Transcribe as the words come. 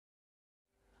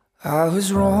I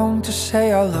was wrong to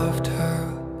say I loved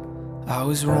her. I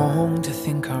was wrong to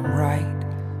think I'm right.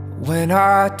 When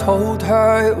I told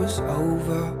her it was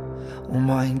over, oh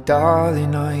my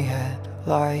darling, I had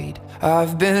lied.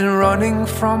 I've been running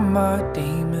from my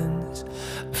demons,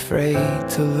 afraid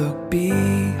to look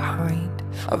behind.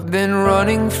 I've been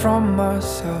running from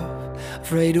myself,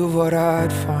 afraid of what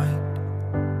I'd find.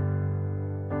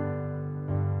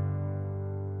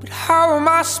 But how am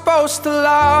I supposed to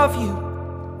love you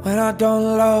when I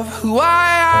don't love who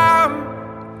I am?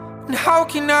 And how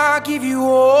can I give you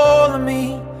all of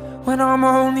me when I'm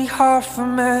only half a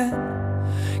man?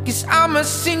 'Cause I'm a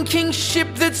sinking ship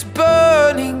that's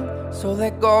burning, so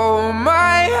let go of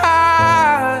my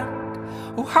hand.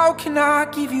 Oh, how can I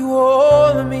give you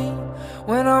all of me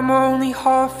when I'm only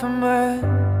half a man?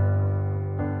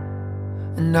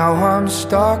 And now I'm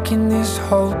stuck in this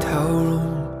hotel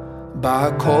room by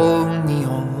a cold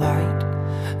neon light,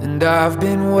 and I've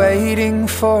been waiting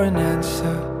for an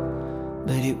answer,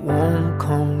 but it won't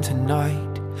come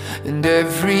tonight. And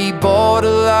every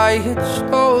bottle I had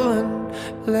stolen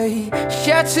lay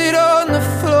shattered on the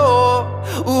floor.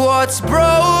 What's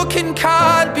broken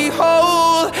can't be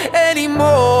whole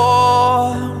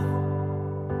anymore.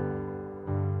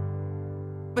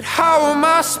 But how am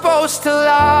I supposed to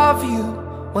love you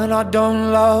when I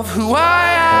don't love who I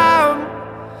am?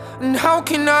 And how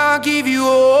can I give you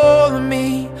all of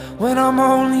me when I'm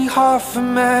only half a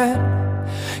man?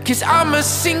 'Cause I'm a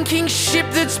sinking ship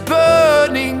that's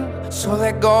burning, so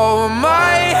let go of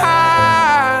my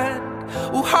hand.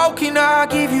 Oh, how can I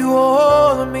give you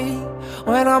all of me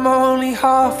when I'm only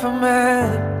half a man?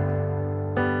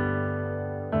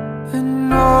 And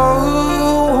no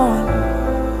one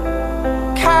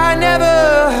can ever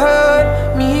hurt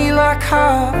me like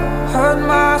I hurt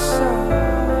myself.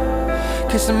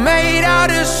 'Cause I'm made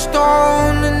out of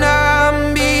stone and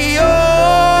I'm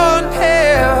beyond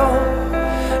hell.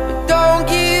 But don't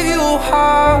give your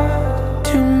heart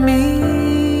to me.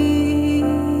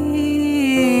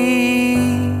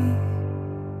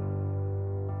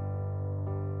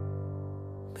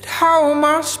 But how am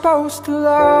I supposed to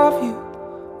love you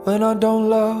when I don't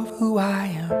love who I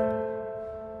am?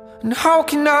 And how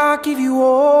can I give you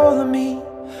all of me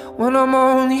when I'm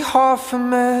only half a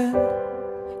man?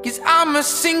 'Cause I'm a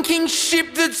sinking ship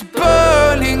that's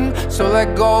burning, so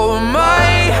let go of my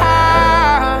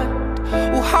hand.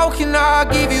 Well, how can I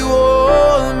give you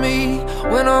all of me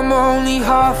when I'm only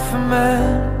half a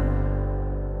man?